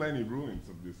 There's so many ruins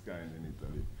of this kind in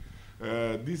Italy.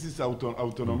 This is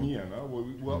autonomia now.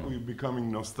 What we're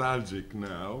becoming nostalgic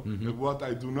now, and what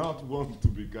I do not want to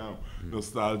become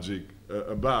nostalgic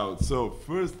about. So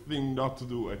first thing not to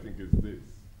do, I think, is this,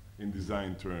 in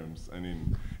design terms and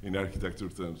in architecture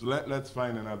terms. Let's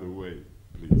find another way,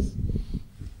 please.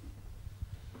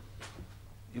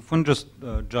 If one just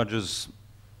judges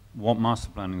what master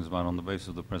planning is about on the basis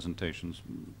of the presentations,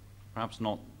 perhaps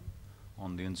not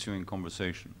on the ensuing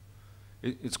conversation,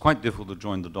 it's quite difficult to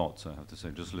join the dots, I have to say,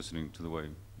 just listening to the way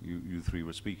you three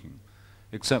were speaking.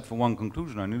 Except for one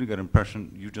conclusion, I nearly get the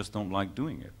impression you just don't like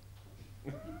doing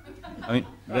it. I mean,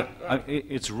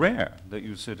 it's rare that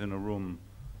you sit in a room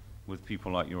with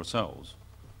people like yourselves,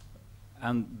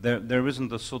 and there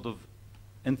isn't a sort of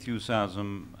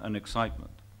enthusiasm and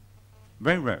excitement.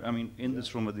 Very rare. I mean, in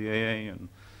this room at the AA, and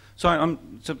so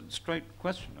it's a straight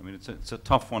question. I mean, it's a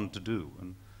tough one to do.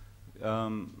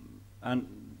 And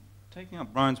taking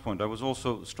up Brian's point, I was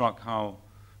also struck how,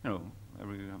 you know,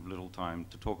 we have little time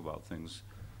to talk about things,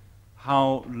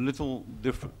 how little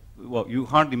different. Well, you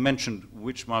hardly mentioned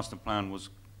which master plan was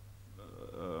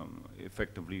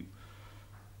effectively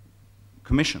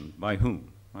commissioned by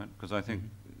whom, right? Because I think,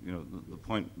 you know, the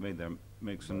point made there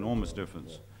makes enormous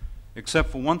difference. Except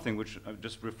for one thing, which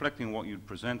just reflecting what you'd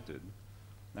presented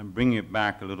and bringing it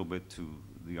back a little bit to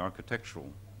the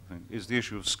architectural thing, is the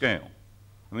issue of scale.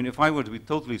 I mean, if I were to be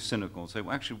totally cynical and say,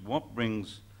 well, actually, what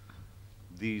brings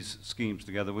these schemes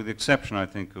together, with the exception, I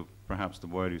think, of perhaps the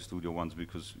Boeri Studio ones,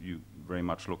 because you very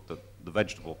much looked at the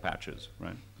vegetable patches,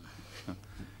 right,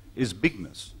 is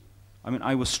bigness. I mean,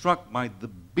 I was struck by the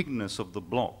bigness of the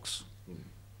blocks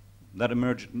that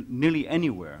emerged nearly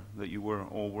anywhere that you were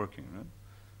all working, right?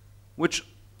 Which,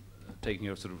 taking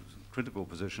a sort of critical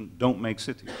position, don't make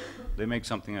cities. They make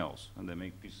something else, and they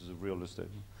make pieces of real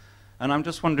estate. And I'm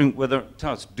just wondering whether,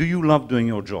 tell us, do you love doing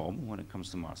your job when it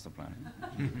comes to master planning?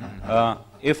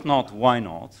 If not, why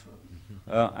not?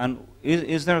 And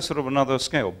is there sort of another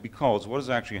scale? Because what is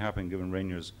actually happening, given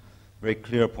Reinier's very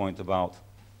clear point about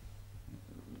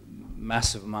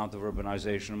massive amount of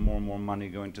urbanization and more money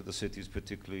going to the cities,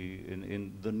 particularly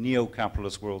in the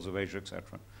neo-capitalist worlds of Asia,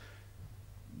 etc.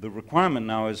 The requirement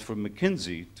now is for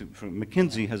McKinsey,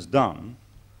 McKinsey has done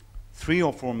 3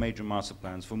 or 4 major master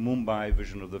plans for Mumbai,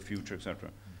 Vision of the Future, etc.,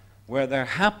 where they're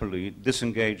happily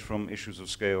disengaged from issues of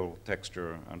scale,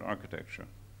 texture, and architecture.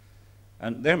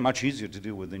 And they're much easier to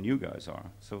deal with than you guys are.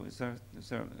 So is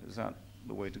that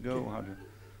the way to go? How do you,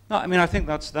 no, I mean, I think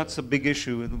that's a big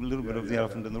issue, a little bit of the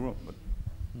elephant in the room. But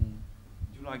do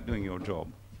you like doing your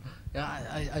job?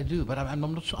 Yeah, I do, but I'm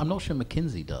not sure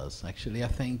McKinsey does, actually. I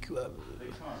think...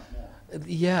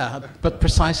 yeah, but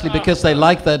precisely because they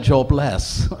like their job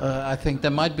less. I think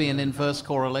there might be an inverse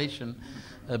correlation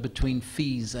between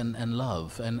fees and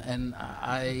love. And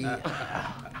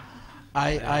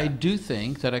I do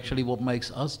think that actually what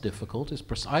makes us difficult is...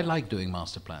 I like doing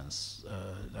master plans.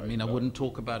 I mean, I wouldn't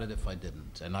talk about it if I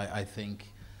didn't. And I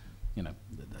think, you know,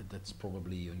 that's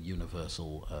probably a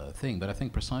universal thing. But I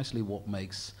think precisely what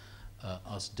makes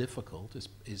us difficult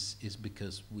is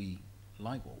because we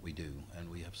like what we do,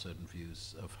 and we have certain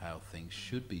views of how things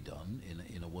should be done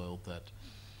in a world that,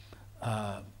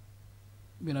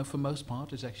 you know, for most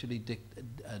part is actually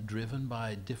driven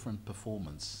by different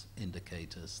performance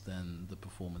indicators than the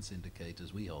performance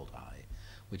indicators we hold high,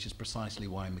 which is precisely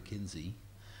why McKinsey,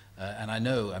 and I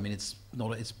know, I mean, it's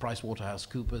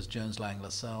PricewaterhouseCoopers, Jones Lang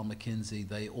LaSalle, McKinsey,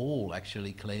 they all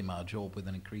actually claim our job with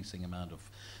an increasing amount of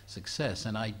success.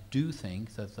 And I do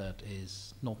think that that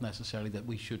is not necessarily that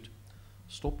we should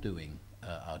stop doing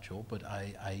our job, but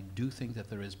I do think that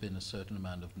there has been a certain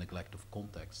amount of neglect of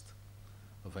context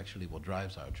of actually what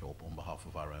drives our job on behalf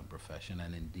of our own profession,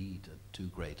 and indeed too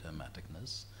great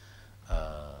hermeticness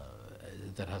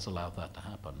that has allowed that to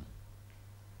happen.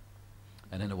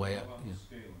 And in a way,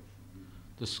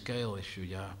 the scale issue,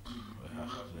 yeah.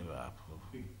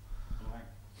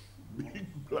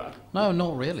 No,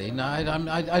 not really. No,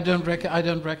 I don't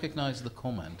recognize the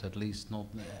comment. At least not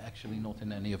actually not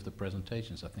in any of the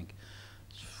presentations. I think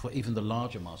for even the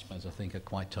larger master plans, I think are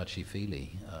quite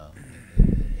touchy-feely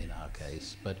in our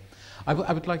case. But I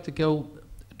would like to go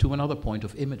to another point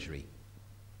of imagery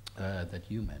that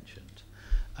you mentioned.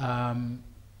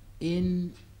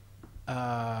 In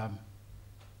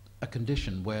a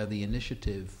condition where the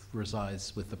initiative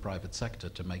resides with the private sector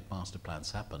to make master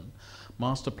plans happen,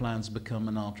 master plans become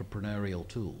an entrepreneurial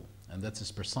tool. And that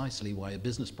is precisely why a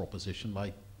business proposition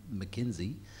like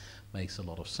McKinsey makes a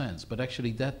lot of sense. But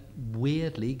actually that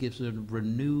weirdly gives a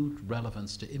renewed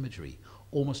relevance to imagery,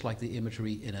 almost like the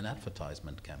imagery in an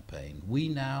advertisement campaign. We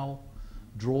now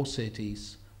draw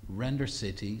cities, render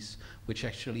cities, which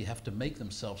actually have to make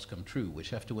themselves come true, which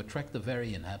have to attract the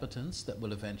very inhabitants that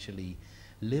will eventually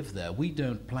live there. We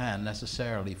don't plan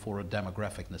necessarily for a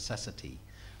demographic necessity.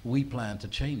 We plan to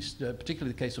change,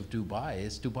 particularly the case of Dubai,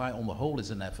 is Dubai on the whole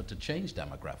is an effort to change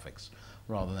demographics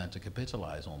rather than to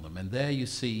capitalize on them. And there you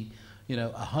see, you know,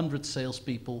 100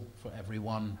 salespeople for every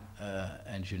one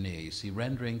engineer. You see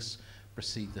renderings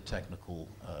precede the technical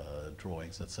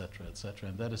drawings, etc., etc.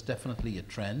 And that is definitely a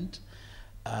trend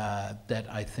that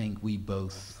I think we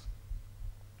both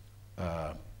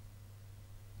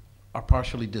are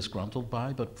partially disgruntled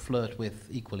by, but flirt with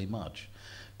equally much,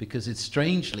 because it's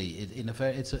strangely, in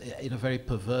a very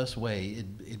perverse way,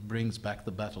 it brings back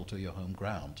the battle to your home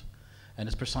ground, and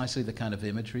it's precisely the kind of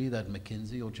imagery that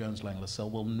McKinsey or Jones Lang LaSalle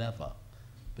will never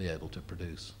be able to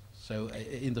produce. So,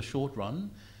 in the short run,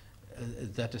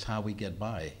 that is how we get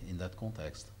by in that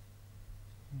context.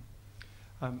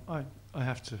 I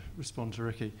have to respond to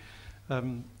Ricky.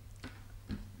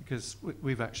 Because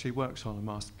we've actually worked on a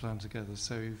master plan together,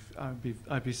 so I'd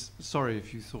be sorry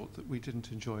if you thought that we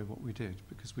didn't enjoy what we did,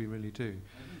 because we really do. I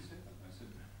didn't say that. I said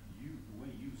the way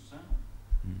you sound.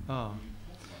 Ah,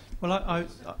 well,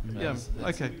 yeah,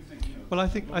 okay. Well, I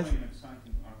think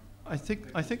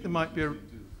there might be a.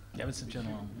 Yeah, it's a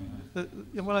general.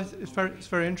 Yeah, well, it's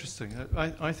very interesting.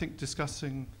 I think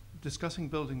discussing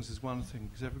buildings is one thing,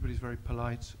 because everybody's very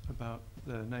polite about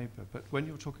their neighbour, but when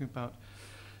you're talking about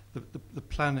the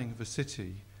planning of a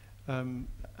city,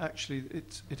 actually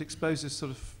it exposes sort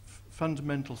of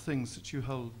fundamental things that you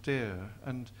hold dear,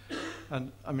 and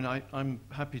I mean I'm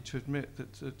happy to admit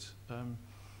that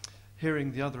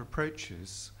hearing the other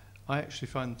approaches, I actually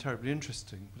find them terribly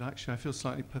interesting, but actually I feel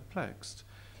slightly perplexed,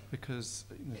 because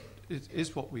you know,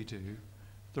 is what we do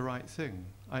the right thing?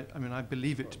 I mean I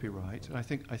believe it to be right, and I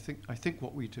think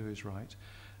what we do is right,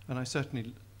 and I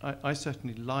certainly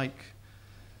like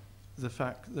the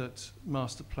fact that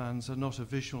master plans are not a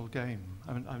visual game.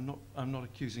 I mean, I'm not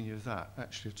accusing you of that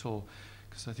actually at all,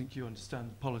 because I think you understand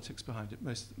the politics behind it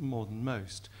more than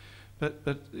most.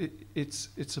 But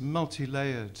it's a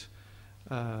multi-layered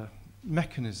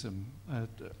mechanism,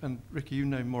 and Ricky, you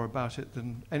know more about it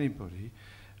than anybody.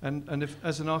 And if,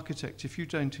 as an architect, if you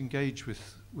don't engage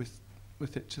with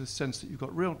it to the sense that you've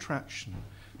got real traction,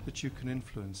 that you can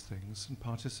influence things and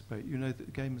participate, you know that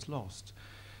the game is lost.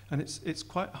 And it's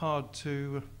quite hard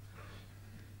to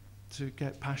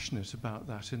get passionate about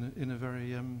that in a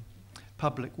very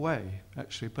public way,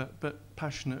 actually. But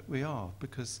passionate we are,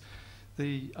 because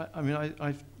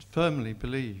I firmly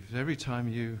believe every time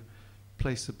you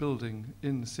place a building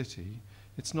in the city,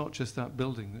 it's not just that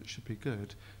building that should be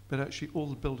good, but actually all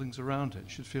the buildings around it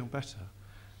should feel better.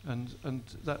 And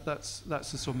that's the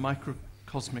sort of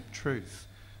microcosmic truth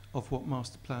of what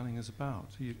master planning is about.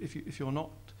 If you're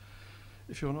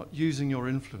not using your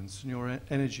influence and your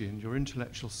energy and your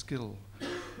intellectual skill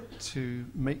to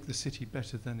make the city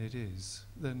better than it is,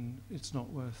 then it's not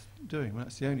worth doing. Well,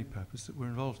 that's the only purpose that we're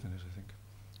involved in it, I think.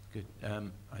 Good.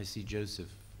 I see Joseph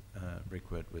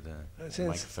Brickworth with a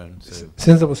microphone.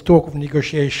 Since there was talk of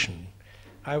negotiation,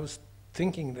 I was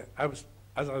thinking that as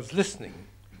I was listening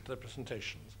to the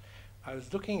presentations, I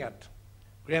was looking at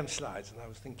Graham's slides and I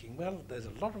was thinking, well, there's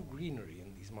a lot of greenery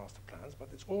in these master plans, but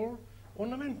it's all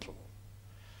ornamental.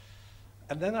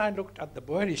 And then I looked at the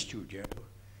Boeri studio,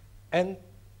 and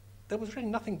there was really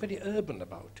nothing very urban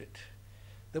about it.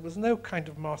 There was no kind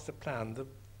of master plan. There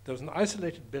was an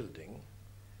isolated building,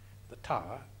 the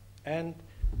tower, and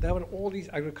there were all these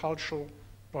agricultural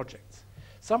projects.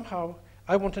 Somehow,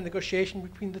 I want a negotiation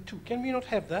between the two. Can we not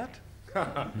have that? You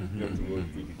have to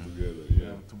work together,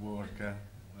 yeah. To work,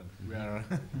 we are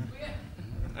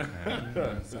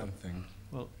something.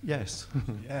 Well, yes.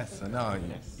 Yes, no,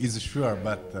 it's sure,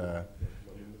 but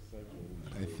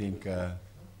I think...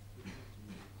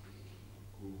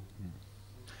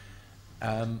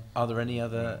 Are there any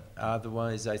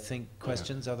otherwise, I think,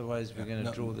 questions? Otherwise, we're going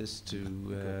to draw this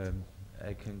to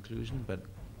a conclusion. But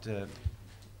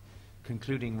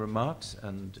concluding remarks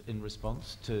and in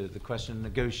response to the question of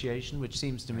negotiation, which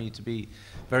seems to me to be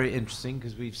very interesting,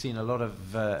 because we've seen a lot of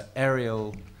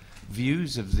aerial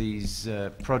views of these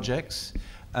projects,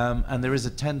 and there is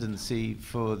a tendency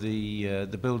for the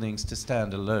buildings to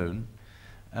stand alone.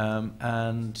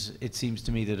 And it seems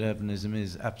to me that urbanism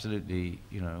is absolutely,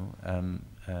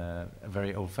 a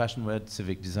very old-fashioned word.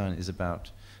 Civic design is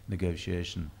about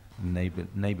negotiation,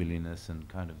 neighborliness, and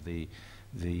kind of the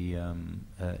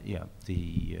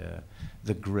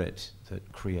grit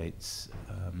that creates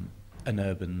an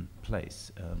urban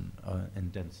place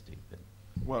and density.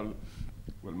 Well,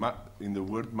 in the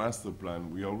word master plan,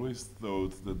 we always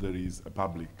thought that there is a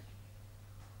public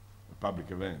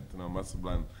event. Master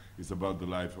plan is about the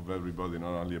life of everybody,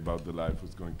 not only about the life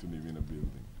who's going to live in a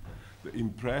building. The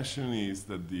impression is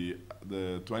that the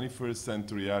 21st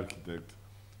century architect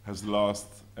has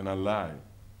lost an ally.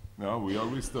 No, we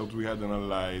always thought we had an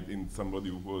ally in somebody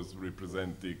who was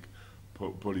representing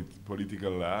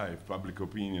political life, public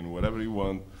opinion, whatever you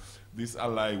want. This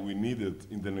ally we needed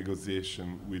in the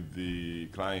negotiation with the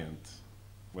client,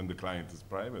 when the client is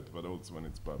private, but also when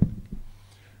it's public.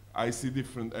 I see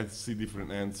different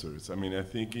answers. I mean, I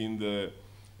think in the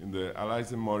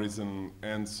Allies and Morrison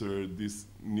answer, this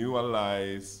new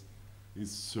allies is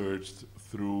searched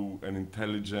through an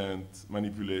intelligent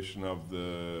manipulation of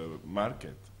the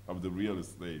market, of the real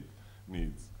estate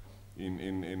needs.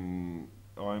 In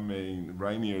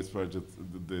Reinier's project,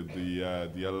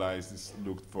 the allies is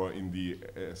looked for in the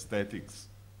aesthetics,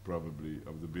 probably,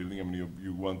 of the building. I mean,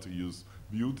 you want to use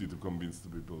beauty to convince the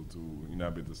people to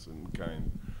inhabit a certain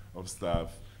kind of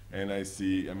stuff. And I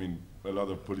see, I mean, a lot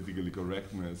of politically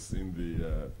correctness in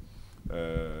the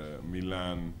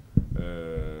Milan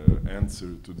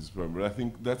answer to this problem. But I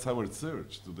think that's our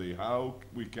search today, how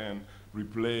we can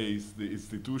replace the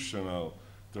institutional,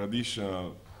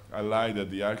 traditional ally that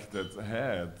the architects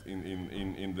had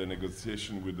in the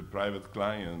negotiation with the private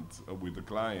client, with the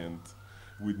client,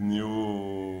 with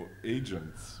new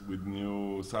agents, with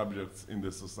new subjects in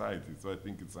the society. So I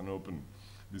think it's an open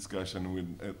discussion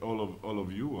with all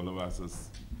of you, all of us as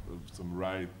some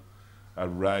right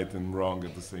and wrong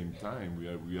at the same time.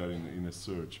 We are in a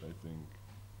search, I think.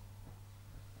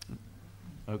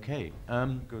 Okay.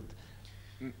 Good.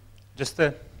 Just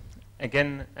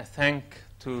again a thank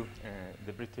to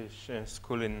the British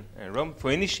School in Rome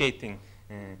for initiating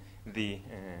the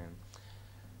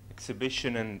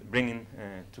exhibition and bringing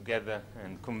together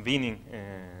and convening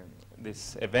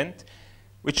this event,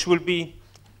 which will be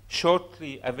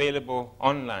shortly available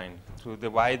online to the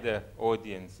wider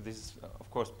audience. This is, of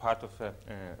course, part of a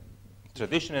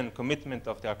tradition and commitment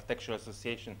of the Architectural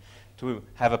Association to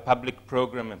have a public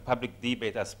program and public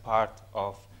debate as part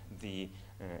of the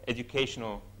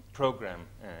educational program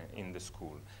in the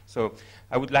school. So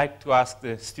I would like to ask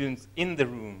the students in the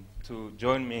room to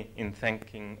join me in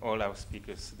thanking all our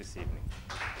speakers this evening.